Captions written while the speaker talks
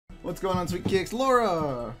What's going on, Sweet Kicks?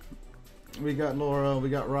 Laura! We got Laura, we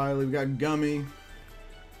got Riley, we got Gummy.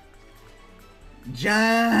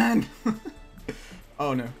 John!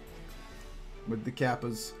 Oh no. With the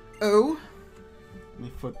Kappas. Oh! Let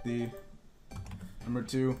me put the number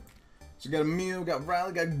 2. So we got Emil, we got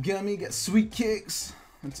Riley, we got Gummy, we got Sweet Kicks.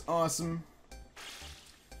 That's awesome.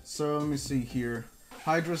 So let me see here.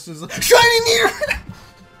 Hydros is shiny Nidoran!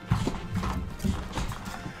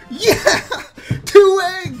 Yeah! 2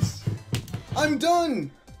 eggs! I'm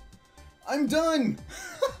done! I'm done!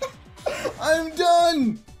 I'm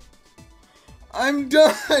done! I'm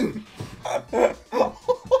done!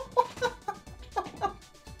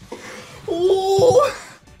 Whoa!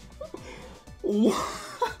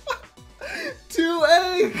 2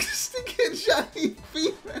 eggs to get shiny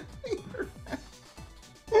female.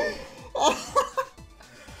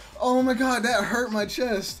 Oh my god, that hurt my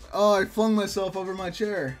chest. Oh, I flung myself over my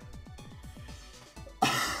chair.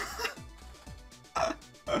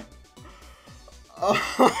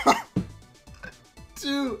 Oh,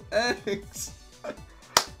 2 eggs.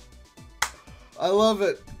 I love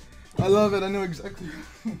it. I love it. I know exactly.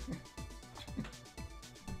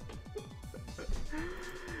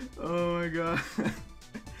 Oh my god.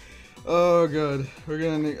 Oh god. We're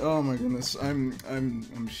gonna need, oh my goodness.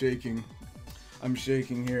 I'm shaking. I'm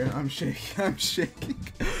shaking here. I'm shaking. I'm shaking.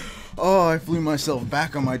 Oh, I flew myself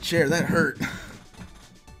back on my chair. That hurt.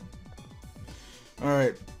 All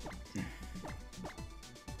right.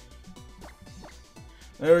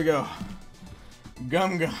 There we go.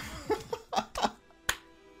 Gum gum.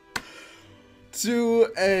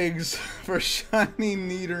 2 eggs for shiny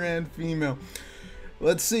Nidoran female.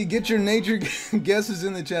 Let's see. Get your nature guesses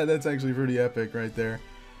in the chat. That's actually pretty epic right there.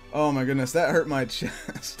 Oh my goodness, that hurt my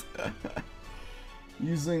chest.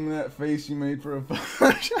 Using that face you made for a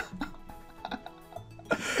photo.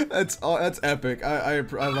 That's epic. I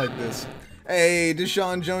like this. Hey,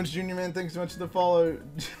 Deshaun Jones Jr. man, thanks so much for the follow.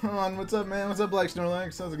 John, what's up, man? What's up, Black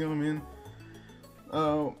Snorlax? How's it going, man?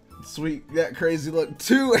 Oh, sweet. That crazy look.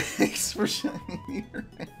 2 eggs for shiny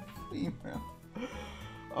Nidoran female.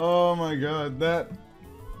 Oh my god, that.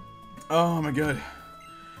 Oh my god.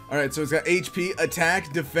 Alright, so it's got HP,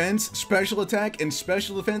 attack, defense, special attack, and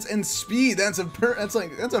special defense, and speed. That's a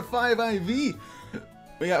 5 IV.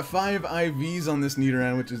 We got 5 IVs on this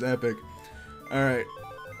Nidoran, which is epic. Alright.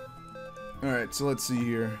 Alright, so let's see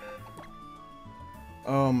here.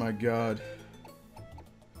 Oh my god.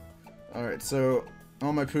 Alright, so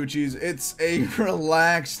all my poochies, it's a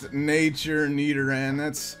relaxed nature Nidoran.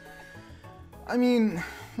 That's, I mean,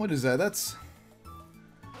 what is that? That's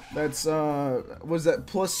was that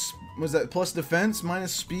plus defense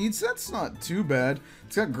minus speeds? That's not too bad.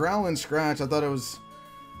 It's got growl and scratch. I thought it was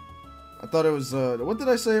what did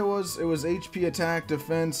I say it was? It was HP, attack,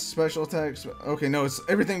 defense, special attacks. Okay, no, it's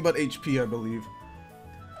everything but HP, I believe.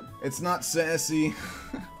 It's not sassy.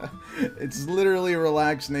 It's literally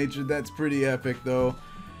relaxed nature. That's pretty epic though.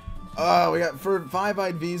 We got 5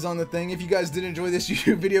 IVs on the thing. If you guys did enjoy this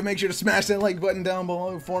YouTube video, make sure to smash that like button down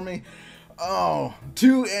below for me. Oh,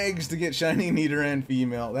 2 eggs to get shiny Nidoran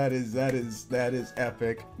female. That is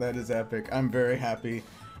epic. That is epic. I'm very happy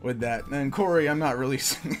with that. And Corey, I'm not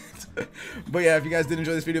releasing it. But yeah, if you guys did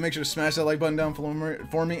enjoy this video, make sure to smash that like button down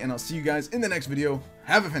for me, and I'll see you guys in the next video.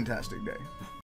 Have a fantastic day.